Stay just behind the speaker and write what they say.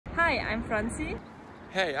Hi, I'm Francie.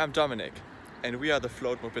 Hey, I'm Dominic, and we are the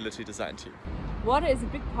Float Mobility Design Team. Water is a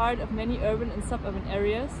big part of many urban and suburban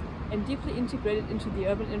areas and deeply integrated into the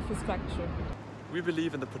urban infrastructure. We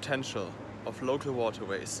believe in the potential of local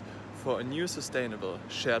waterways for a new sustainable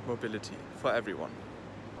shared mobility for everyone.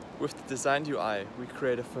 With the designed UI, we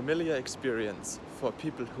create a familiar experience for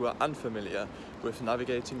people who are unfamiliar with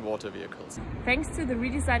navigating water vehicles. Thanks to the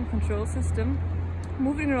redesigned control system,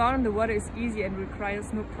 moving around on the water is easy and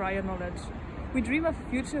requires no prior knowledge. We dream of a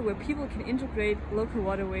future where people can integrate local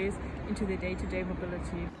waterways into their day-to-day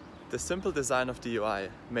mobility. The simple design of the UI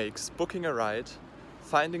makes booking a ride,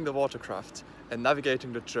 finding the watercraft, and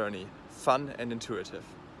navigating the journey fun and intuitive.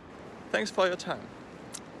 Thanks for your time.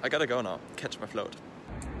 I gotta go now, catch my float.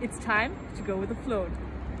 It's time to go with the float.